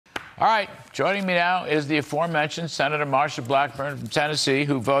All right, joining me now is the aforementioned Senator Marsha Blackburn from Tennessee,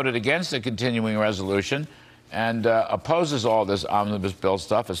 who voted against the continuing resolution and opposes all this omnibus bill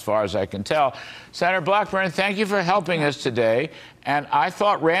stuff, as far as I can tell. Senator Blackburn, thank you for helping us today. And I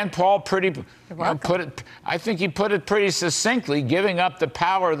thought Rand Paul I think he put it pretty succinctly, giving up the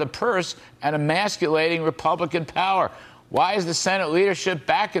power of the purse and emasculating Republican power. Why is the Senate leadership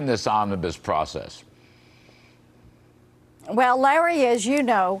back in this omnibus process? Well, Larry, as you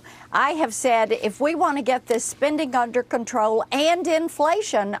know, I have said if we want to get this spending under control and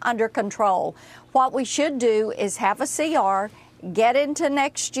inflation under control, what we should do is have a CR, get into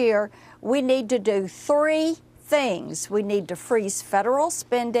next year. We need to do three things. We need to freeze federal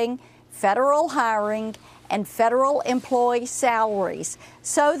spending, federal hiring, and federal employee salaries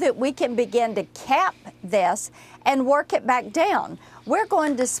so that we can begin to cap this and work it back down. We're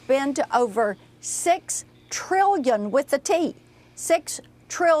going to spend over $6 trillion with the T, $6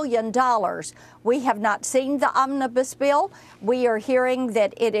 trillion. We have not seen the omnibus bill. We are hearing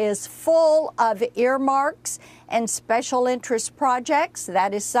that it is full of earmarks and special interest projects.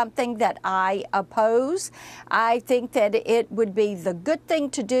 That is something that I oppose. I think that it would be the good thing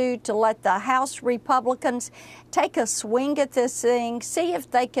to do to let the House Republicans take a swing at this thing, see if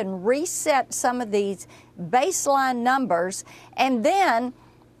they can reset some of these baseline numbers, and then,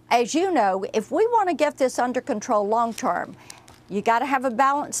 as you know, if we want to get this under control long term, you got to have a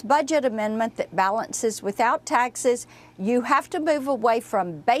balanced budget amendment that balances without taxes. You have to move away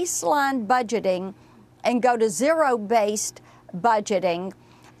from baseline budgeting and go to zero-based budgeting.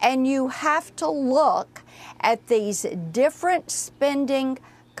 And you have to look at these different spending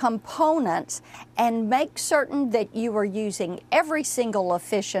components and make certain that you are using every single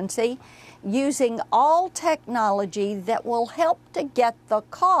efficiency, using all technology that will help to get the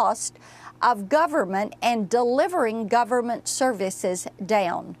cost of government and delivering government services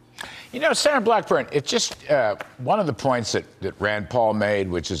down. You know, Senator Blackburn, it's just one of the points that Rand Paul made,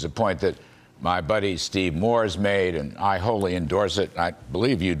 which is a point that my buddy Steve Moore's made, and I wholly endorse it. I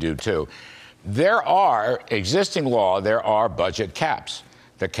believe you do, too. There are existing law, there are budget caps.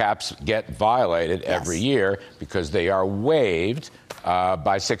 The caps get violated every year because they are waived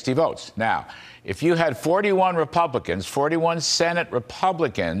by 60 votes. Now, if you had 41 Republicans, 41 Senate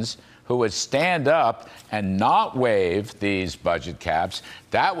Republicans who would stand up and not waive these budget caps,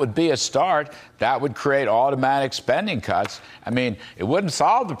 that would be a start. That would create automatic spending cuts. I mean, it wouldn't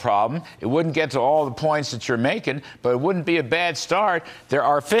solve the problem. It wouldn't get to all the points that you're making, but it wouldn't be a bad start. There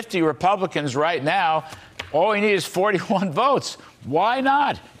are 50 Republicans right now. All we need is 41 votes. Why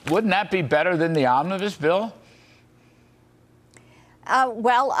not? Wouldn't that be better than the omnibus bill?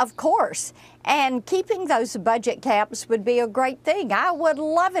 Well, of course. And keeping those budget caps would be a great thing. I would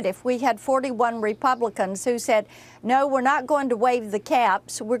love it if we had 41 Republicans who said, no, we're not going to waive the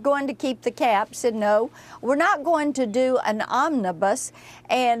caps. We're going to keep the caps. And no, we're not going to do an omnibus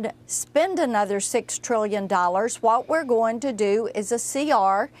and spend another $6 trillion. What we're going to do is a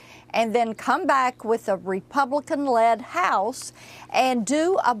CR and then come back with a Republican-led House and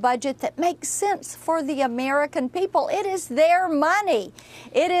do a budget that makes sense for the American people. It is their money.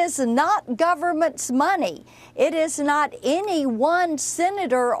 It is not government's money. It is not any one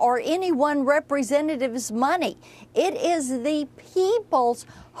senator or any one representative's money. It is the people's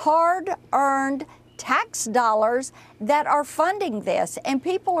hard-earned tax dollars that are funding this. And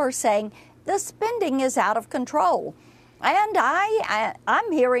people are saying the spending is out of control. And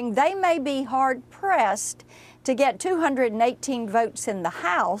I'm hearing they may be hard-pressed to get 218 votes in the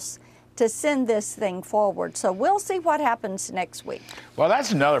House to send this thing forward. So we'll see what happens next week. Well,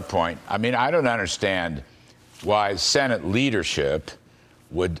 that's another point. I mean, I don't understand why Senate leadership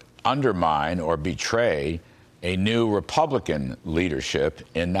would undermine or betray a new Republican leadership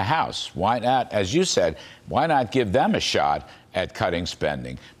in the House. Why not, as you said, why not give them a shot at cutting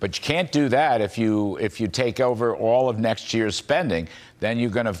spending? But you can't do that if you take over all of next year's spending. Then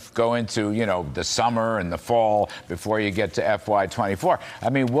you're going to go into, you know, the summer and the fall before you get to FY24. I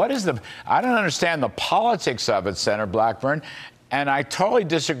mean, I don't understand the politics of it, Senator Blackburn, and I totally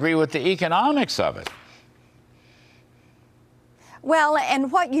disagree with the economics of it. Well,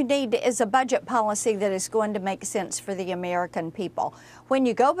 and what you need is a budget policy that is going to make sense for the American people. When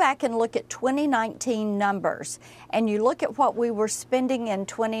you go back and look at 2019 numbers and you look at what we were spending in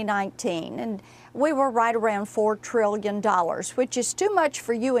 2019, and we were right around $4 trillion, which is too much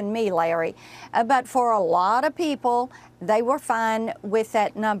for you and me, Larry. But for a lot of people, they were fine with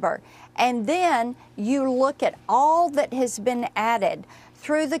that number. And then you look at all that has been added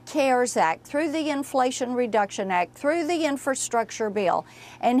through the CARES Act, through the Inflation Reduction Act, through the infrastructure bill.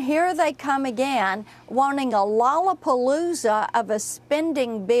 And here they come again wanting a lollapalooza of a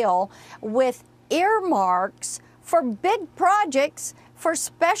spending bill with earmarks for big projects for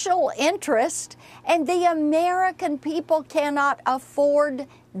special interest, and the American people cannot afford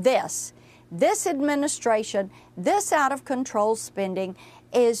this. This administration, this out-of-control spending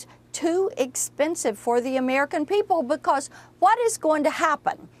is too expensive for the American people, because what is going to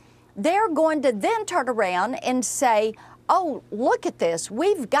happen? They're going to then turn around and say, oh, look at this.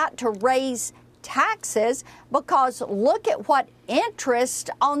 We've got to raise taxes because look at what interest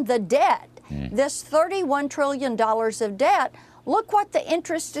on the debt. This $31 trillion of debt, look what the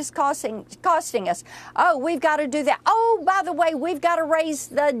interest is costing us. Oh, we've got to do that. Oh, by the way, we've got to raise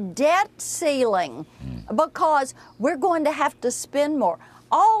the debt ceiling because we're going to have to spend more.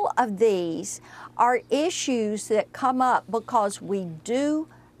 All of these are issues that come up because we do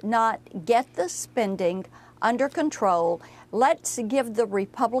not get the spending under control. Let's give the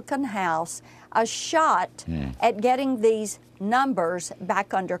Republican House a shot at getting these numbers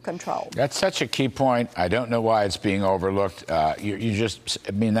back under control. That's such a key point. I don't know why it's being overlooked. That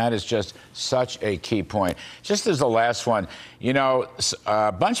is just such a key point. Just as the last one, you know,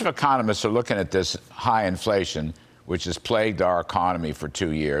 a bunch of economists are looking at this high inflation, which has plagued our economy for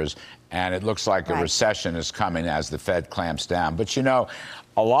 2 years, and it looks like a recession is coming as the Fed clamps down. But you know,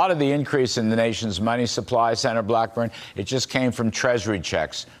 a lot of the increase in the nation's money supply, Senator Blackburn, it just came from Treasury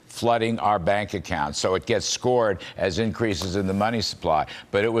checks flooding our bank accounts. So it gets scored as increases in the money supply.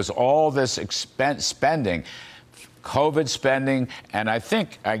 But it was all this spending, COVID spending, and I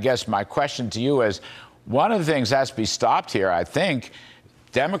guess my question to you is, one of the things that has to be stopped here, I think,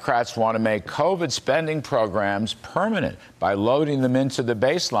 Democrats want to make COVID spending programs permanent by loading them into the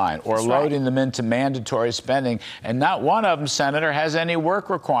baseline or loading them into mandatory spending. And not one of them, Senator, has any work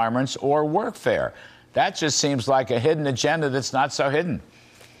requirements or workfare. That just seems like a hidden agenda that's not so hidden.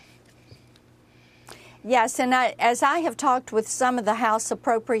 Yes, and as I have talked with some of the House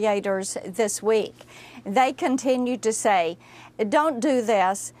appropriators this week, they continue to say, don't do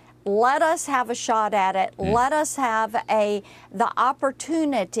this. Let us have a shot at it. Let us have the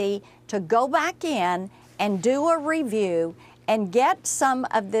opportunity to go back in and do a review and get some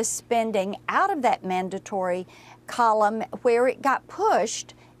of this spending out of that mandatory column where it got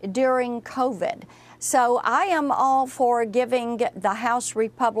pushed during COVID. So I am all for giving the House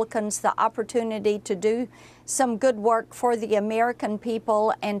Republicans the opportunity to do some good work for the American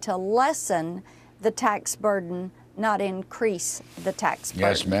people and to lessen the tax burden, not increase the tax burden.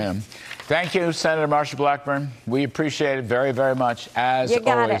 Yes, ma'am. Thank you, Senator Marsha Blackburn. We appreciate it very, very much, as you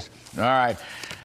got always. It. All right.